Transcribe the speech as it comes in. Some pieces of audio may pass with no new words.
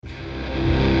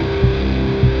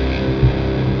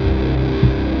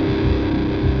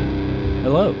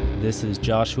Hello, this is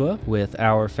Joshua with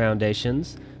Our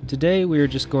Foundations. Today we are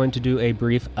just going to do a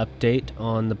brief update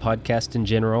on the podcast in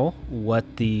general,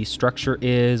 what the structure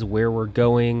is, where we're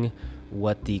going,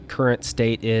 what the current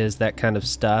state is, that kind of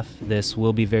stuff. This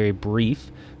will be very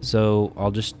brief, so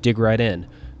I'll just dig right in.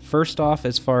 First off,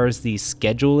 as far as the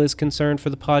schedule is concerned for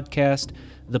the podcast,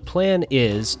 the plan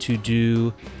is to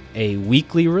do a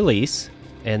weekly release,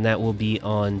 and that will be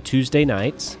on Tuesday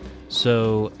nights.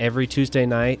 So every Tuesday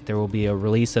night there will be a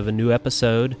release of a new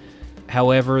episode.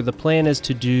 However, the plan is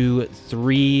to do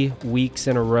 3 weeks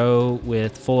in a row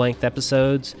with full-length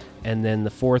episodes, and then the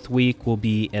fourth week will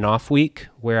be an off week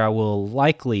where I will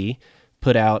likely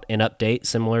put out an update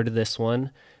similar to this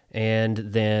one and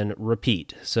then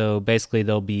repeat. So basically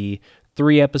there'll be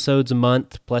 3 episodes a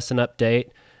month plus an update.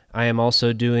 I am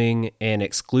also doing an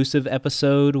exclusive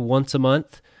episode once a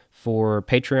month for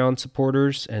Patreon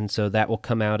supporters, and so that will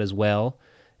come out as well.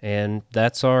 And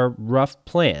that's our rough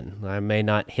plan. I may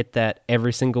not hit that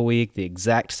every single week the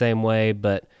exact same way,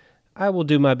 but I will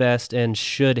do my best and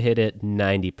should hit it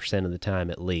 90% of the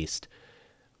time at least.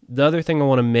 The other thing I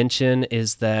want to mention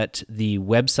is that the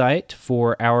website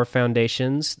for Our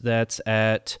Foundations, that's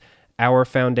at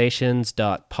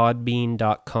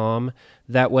ourfoundations.podbean.com.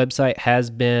 That website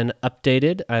has been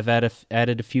updated. I've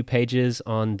added a few pages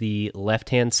on the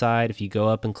left-hand side. If you go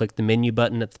up and click the menu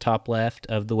button at the top left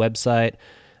of the website,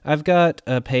 I've got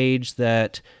a page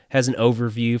that has an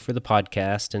overview for the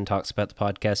podcast and talks about the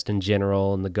podcast in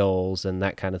general and the goals and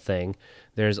that kind of thing.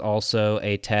 There's also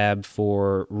a tab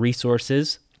for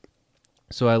resources.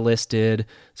 So I listed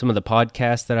some of the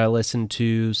podcasts that I listen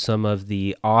to, some of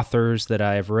the authors that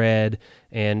I've read,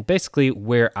 and basically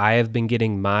where I have been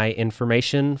getting my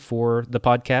information for the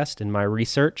podcast and my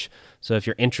research. So if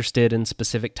you're interested in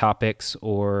specific topics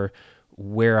or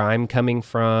where I'm coming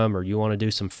from, or you want to do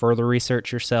some further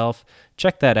research yourself,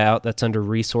 check that out. That's under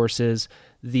resources.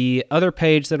 The other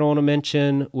page that I want to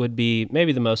mention would be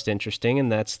maybe the most interesting,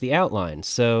 and that's the outline.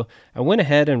 So I went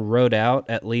ahead and wrote out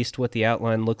at least what the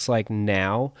outline looks like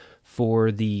now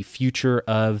for the future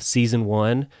of Season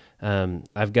 1.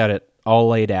 I've got it all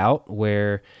laid out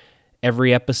where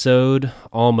every episode,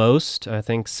 almost, I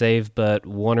think save but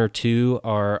 1 or 2,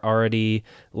 are already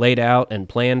laid out and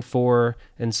planned for.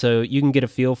 And so you can get a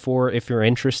feel for, if you're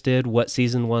interested, what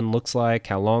Season 1 looks like,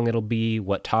 how long it'll be,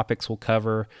 what topics we'll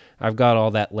cover. I've got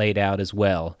all that laid out as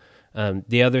well.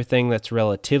 The other thing that's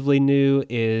relatively new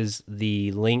is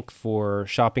the link for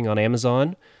shopping on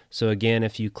Amazon. So again,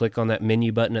 if you click on that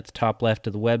menu button at the top left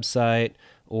of the website,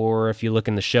 or if you look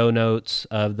in the show notes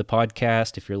of the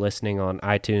podcast, if you're listening on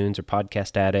iTunes or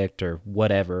Podcast Addict or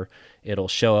whatever, it'll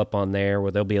show up on there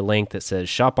where there'll be a link that says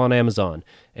Shop on Amazon.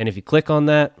 And if you click on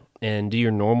that and do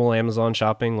your normal Amazon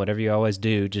shopping, whatever you always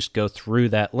do, just go through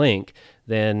that link,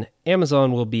 then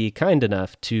Amazon will be kind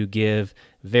enough to give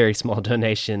very small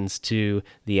donations to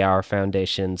the Our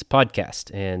Foundations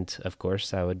podcast. And of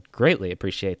course, I would greatly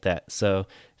appreciate that. So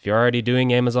if you're already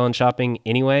doing Amazon shopping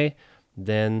anyway,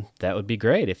 then that would be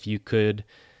great if you could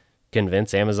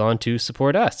convince Amazon to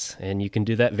support us. And you can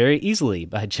do that very easily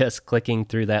by just clicking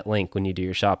through that link when you do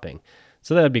your shopping.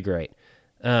 So that would be great.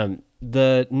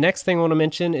 The next thing I want to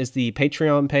mention is the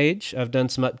Patreon page. I've done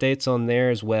some updates on there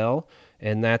as well,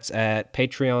 and that's at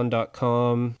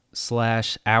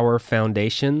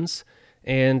patreon.com/ourfoundations.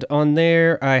 And on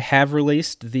there, I have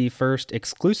released the first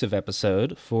exclusive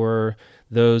episode for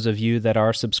those of you that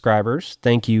are subscribers.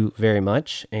 Thank you very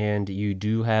much. And you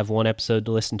do have 1 episode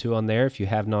to listen to on there if you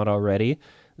have not already.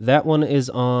 That one is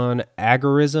on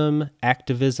agorism,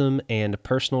 activism, and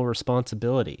personal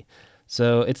responsibility.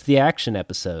 So it's the action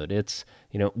episode. It's,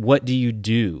 what do you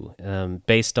do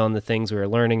based on the things we are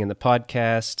learning in the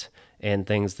podcast and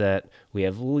things that we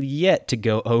have yet to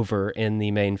go over in the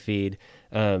main feed.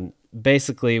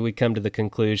 Basically, we come to the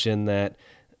conclusion that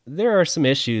there are some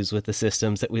issues with the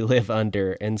systems that we live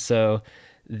under. And so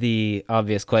the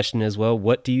obvious question is, well,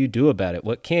 what do you do about it?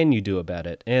 What can you do about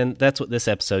it? And that's what this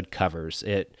episode covers.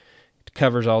 It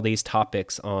covers all these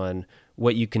topics on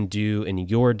what you can do in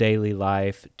your daily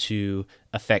life to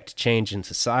affect change in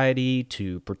society,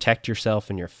 to protect yourself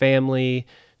and your family,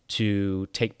 to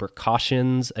take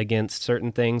precautions against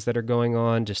certain things that are going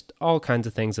on, just all kinds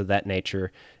of things of that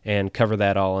nature, and cover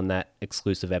that all in that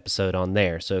exclusive episode on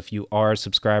there. So if you are a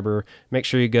subscriber, make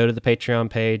sure you go to the Patreon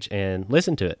page and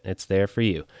listen to it. It's there for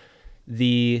you.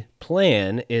 The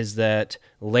plan is that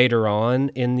later on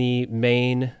in the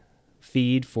main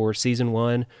feed for Season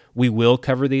 1, we will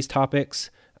cover these topics.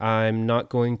 I'm not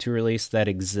going to release that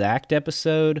exact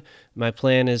episode. My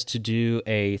plan is to do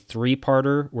a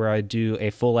 3-parter where I do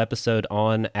a full episode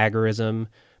on agorism,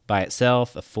 by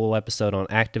itself, a full episode on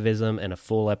activism, and a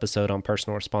full episode on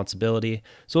personal responsibility.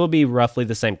 So it'll be roughly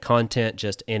the same content,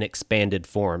 just in expanded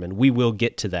form, and we will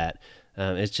get to that.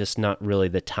 It's just not really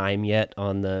the time yet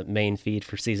on the main feed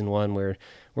for season 1.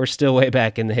 We're still way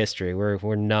back in the history.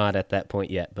 We're not at that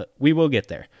point yet, but we will get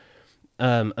there.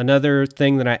 Another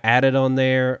thing that I added on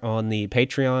there on the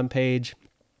Patreon page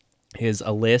is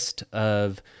a list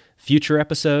of future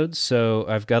episodes. So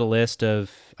I've got a list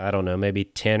of, I don't know, maybe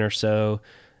 10 or so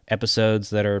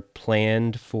episodes that are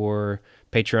planned for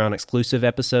Patreon exclusive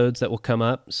episodes that will come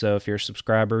up. So if you're a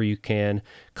subscriber, you can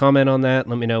comment on that.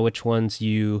 Let me know which ones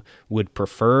you would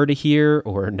prefer to hear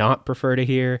or not prefer to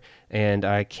hear, and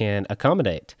I can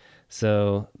accommodate.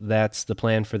 So that's the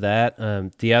plan for that.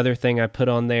 The other thing I put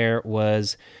on there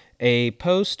was a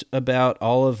post about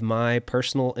all of my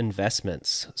personal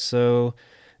investments. So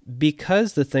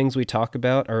because the things we talk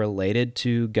about are related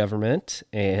to government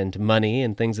and money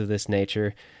and things of this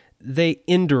nature, they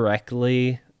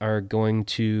indirectly are going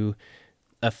to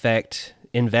affect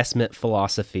investment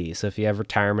philosophy. So if you have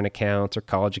retirement accounts or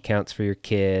college accounts for your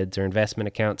kids or investment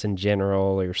accounts in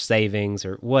general or your savings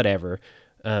or whatever,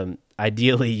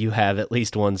 ideally you have at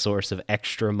least one source of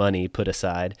extra money put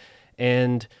aside.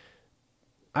 And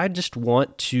I just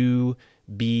want to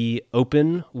be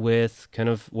open with kind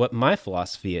of what my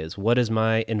philosophy is. What is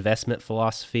my investment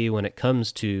philosophy when it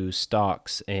comes to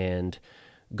stocks and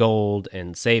gold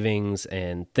and savings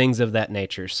and things of that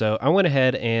nature? So I went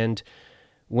ahead and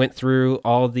went through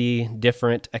all the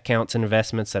different accounts and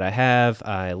investments that I have.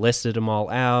 I listed them all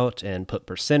out and put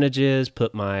percentages,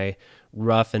 put my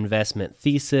rough investment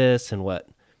thesis and what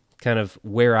kind of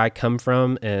where I come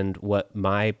from and what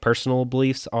my personal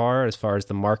beliefs are as far as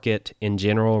the market in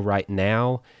general right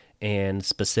now and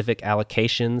specific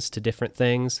allocations to different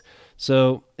things.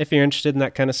 So if you're interested in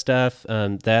that kind of stuff,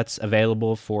 that's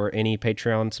available for any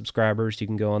Patreon subscribers. You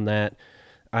can go on that.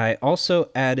 I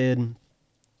also added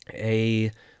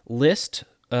a list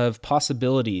of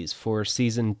possibilities for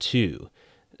season 2.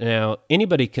 Now,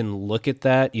 anybody can look at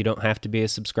that. You don't have to be a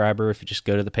subscriber. If you just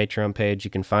go to the Patreon page,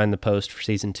 you can find the post for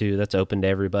season 2. That's open to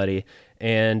everybody.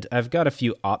 And I've got a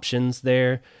few options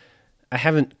there. I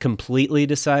haven't completely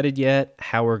decided yet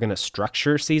how we're going to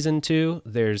structure season 2.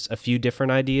 There's a few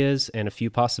different ideas and a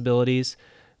few possibilities.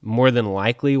 More than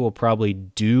likely, we'll probably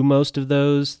do most of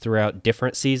those throughout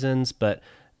different seasons, but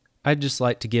I'd just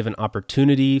like to give an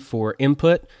opportunity for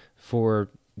input for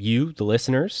you, the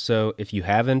listeners. So if you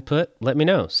have input, let me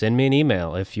know. Send me an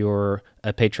email. If you're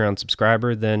a Patreon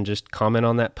subscriber, then just comment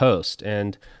on that post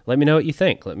and let me know what you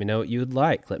think. Let me know what you would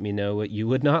like. Let me know what you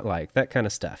would not like, that kind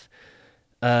of stuff.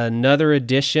 Another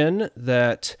addition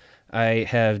that I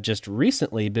have just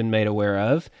recently been made aware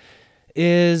of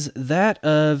is that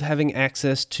of having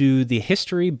access to the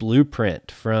history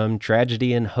blueprint from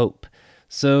Tragedy and Hope.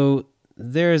 So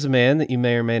there is a man that you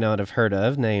may or may not have heard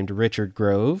of named Richard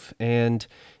Grove, and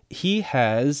he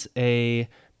has a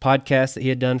podcast that he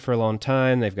had done for a long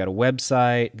time. They've got a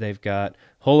website. They've got a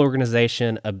whole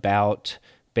organization about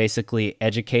basically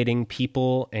educating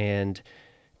people and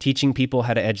teaching people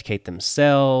how to educate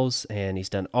themselves. And he's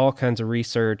done all kinds of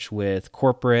research with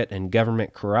corporate and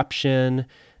government corruption.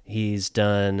 He's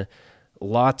done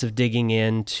lots of digging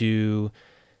into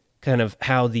kind of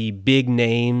how the big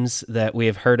names that we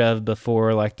have heard of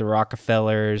before, like the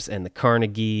Rockefellers and the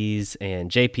Carnegies and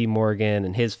JP Morgan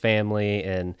and his family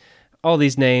and all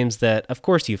these names that, of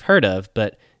course, you've heard of,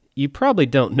 but you probably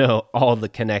don't know all the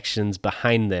connections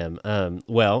behind them.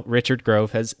 Well, Richard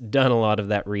Grove has done a lot of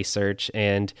that research,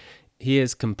 and he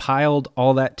has compiled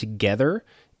all that together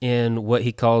in what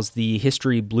he calls the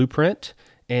History Blueprint.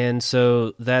 And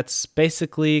so that's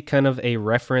basically kind of a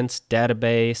reference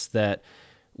database that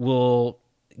will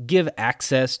give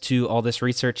access to all this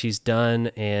research he's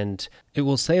done, and it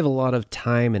will save a lot of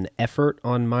time and effort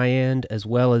on my end, as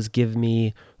well as give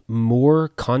me more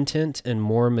content and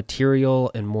more material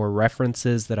and more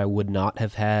references that I would not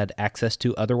have had access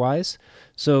to otherwise.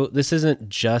 So this isn't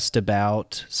just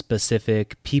about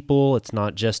specific people. It's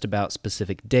not just about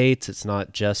specific dates. It's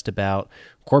not just about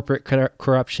corporate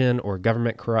corruption or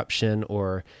government corruption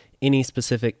or any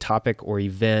specific topic or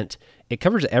event. It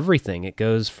covers everything. It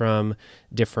goes from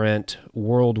different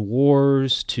world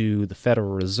wars to the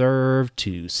Federal Reserve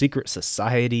to secret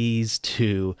societies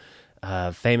to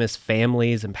famous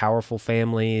families and powerful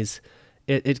families.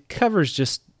 It covers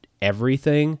just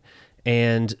everything.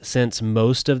 And since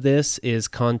most of this is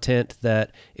content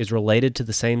that is related to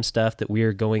the same stuff that we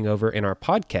are going over in our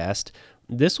podcast,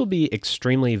 this will be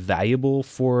extremely valuable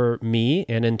for me,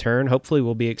 and in turn, hopefully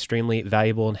will be extremely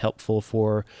valuable and helpful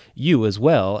for you as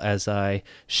well as I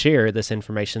share this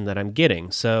information that I'm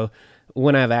getting. So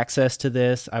when I have access to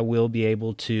this, I will be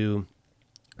able to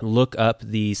look up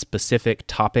the specific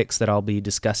topics that I'll be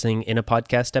discussing in a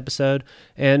podcast episode,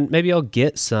 and maybe I'll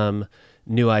get some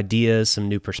new ideas, some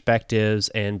new perspectives,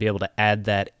 and be able to add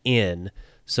that in.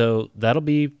 So that'll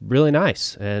be really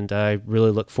nice, and I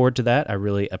really look forward to that. I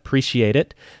really appreciate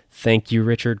it. Thank you,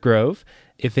 Richard Grove.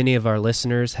 If any of our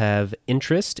listeners have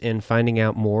interest in finding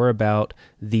out more about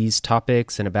these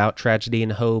topics and about Tragedy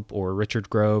and Hope or Richard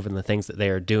Grove and the things that they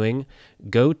are doing,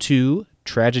 go to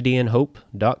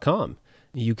tragedyandhope.com.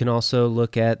 You can also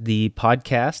look at the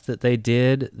podcast that they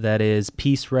did that is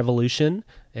Peace Revolution,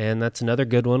 and that's another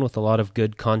good one with a lot of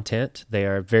good content. They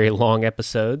are very long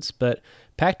episodes, but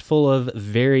packed full of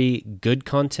very good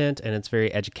content, and it's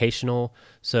very educational.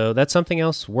 So that's something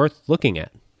else worth looking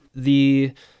at.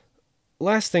 The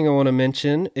last thing I want to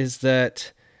mention is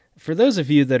that for those of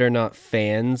you that are not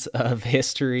fans of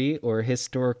history or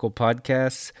historical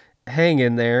podcasts, hang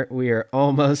in there. We are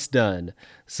almost done.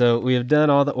 So we have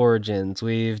done all the origins.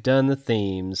 We've done the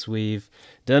themes. We've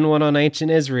done one on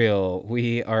ancient Israel.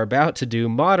 We are about to do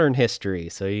modern history.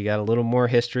 So you got a little more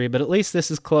history, but at least this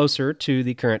is closer to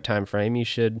the current time frame. You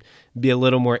should be a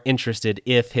little more interested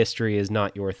if history is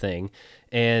not your thing.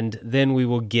 And then we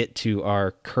will get to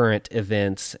our current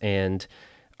events and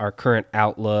our current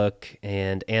outlook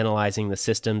and analyzing the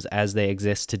systems as they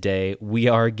exist today. We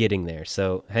are getting there.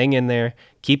 So hang in there,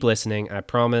 keep listening. I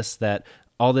promise that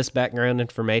all this background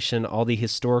information, all the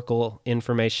historical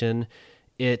information,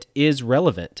 it is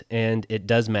relevant and it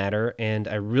does matter. And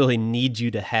I really need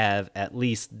you to have at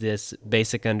least this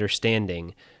basic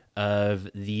understanding of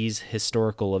these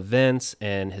historical events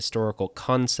and historical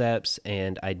concepts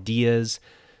and ideas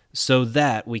so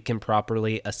that we can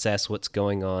properly assess what's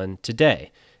going on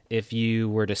today. If you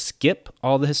were to skip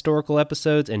all the historical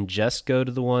episodes and just go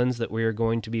to the ones that we are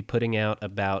going to be putting out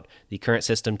about the current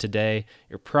system today,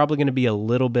 you're probably going to be a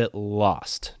little bit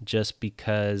lost just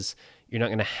because you're not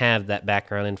going to have that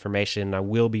background information. I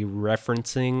will be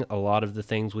referencing a lot of the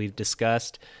things we've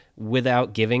discussed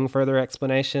without giving further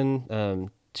explanation,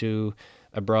 to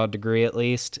a broad degree at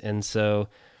least. And so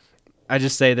I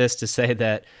just say this to say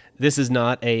that this is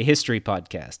not a history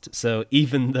podcast. So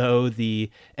even though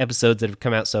the episodes that have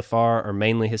come out so far are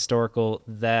mainly historical,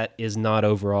 that is not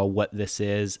overall what this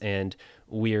is, and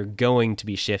we are going to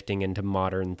be shifting into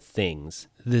modern things.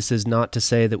 This is not to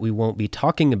say that we won't be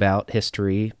talking about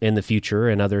history in the future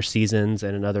in other seasons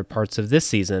and in other parts of this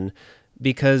season,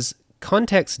 because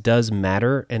context does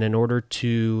matter, and in order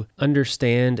to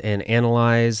understand and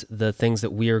analyze the things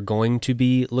that we are going to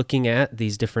be looking at,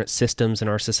 these different systems in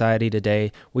our society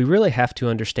today, we really have to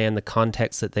understand the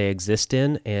context that they exist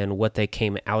in and what they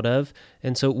came out of.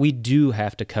 And so we do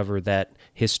have to cover that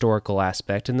historical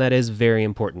aspect, and that is very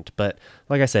important. But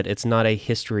like I said, it's not a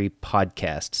history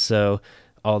podcast. So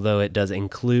although it does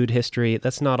include history,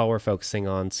 that's not all we're focusing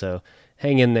on. So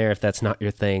hang in there if that's not your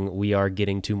thing. We are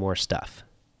getting to more stuff.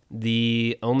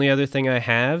 The only other thing I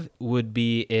have would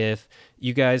be if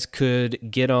you guys could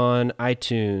get on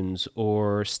iTunes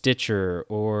or Stitcher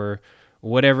or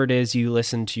whatever it is you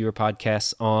listen to your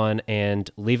podcasts on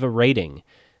and leave a rating.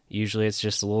 Usually it's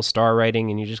just a little star rating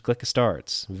and you just click a star.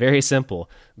 It's very simple,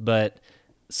 but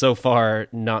so far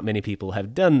not many people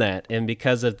have done that. And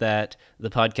because of that, the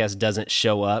podcast doesn't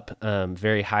show up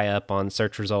very high up on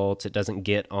search results. It doesn't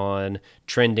get on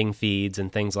trending feeds and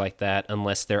things like that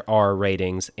unless there are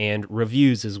ratings and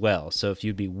reviews as well. So if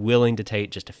you'd be willing to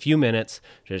take just a few minutes,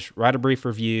 just write a brief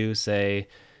review, say,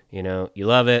 you know, you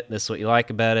love it, this is what you like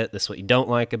about it, this is what you don't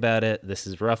like about it, this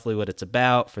is roughly what it's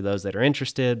about for those that are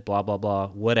interested, blah, blah, blah,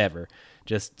 whatever.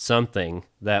 Just something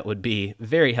that would be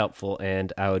very helpful,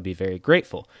 and I would be very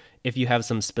grateful. If you have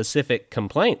some specific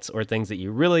complaints or things that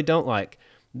you really don't like,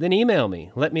 then email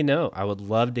me. Let me know. I would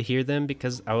love to hear them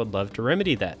because I would love to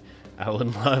remedy that. I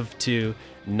would love to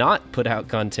not put out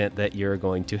content that you're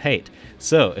going to hate.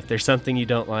 So if there's something you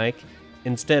don't like,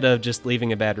 instead of just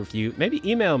leaving a bad review, maybe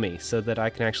email me so that I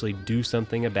can actually do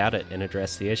something about it and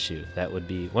address the issue. That would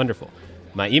be wonderful.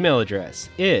 My email address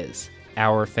is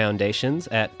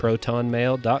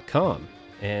ourfoundations@protonmail.com,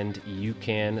 and you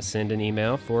can send an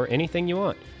email for anything you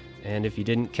want. And if you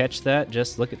didn't catch that,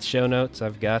 just look at the show notes.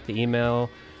 I've got the email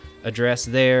address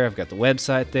there, I've got the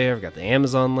website there, I've got the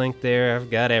Amazon link there, I've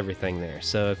got everything there.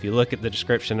 So if you look at the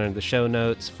description under the show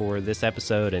notes for this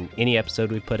episode and any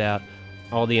episode we put out,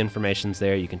 all the information's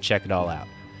there. You can check it all out.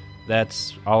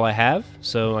 That's all I have.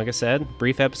 So like I said,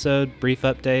 brief episode, brief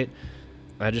update.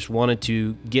 I just wanted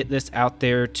to get this out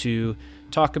there to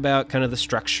talk about kind of the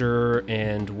structure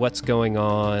and what's going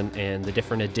on and the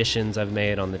different additions I've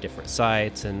made on the different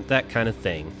sites and that kind of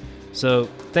thing. So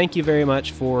thank you very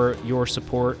much for your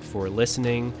support, for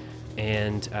listening,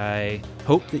 and I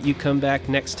hope that you come back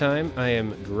next time. I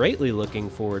am greatly looking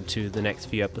forward to the next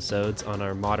few episodes on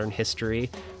our modern history.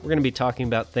 We're going to be talking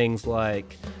about things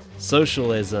like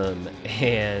socialism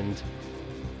and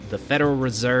the Federal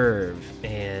Reserve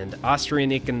and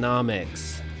Austrian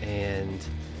economics and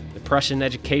the Prussian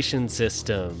education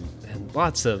system and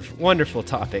lots of wonderful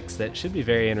topics that should be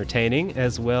very entertaining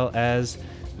as well as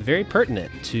very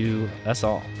pertinent to us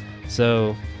all.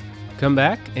 So come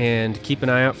back and keep an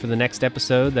eye out for the next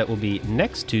episode that will be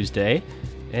next Tuesday,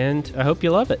 and I hope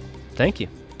you love it. Thank you.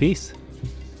 Peace.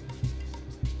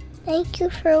 Thank you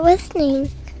for listening.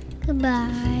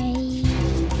 Goodbye.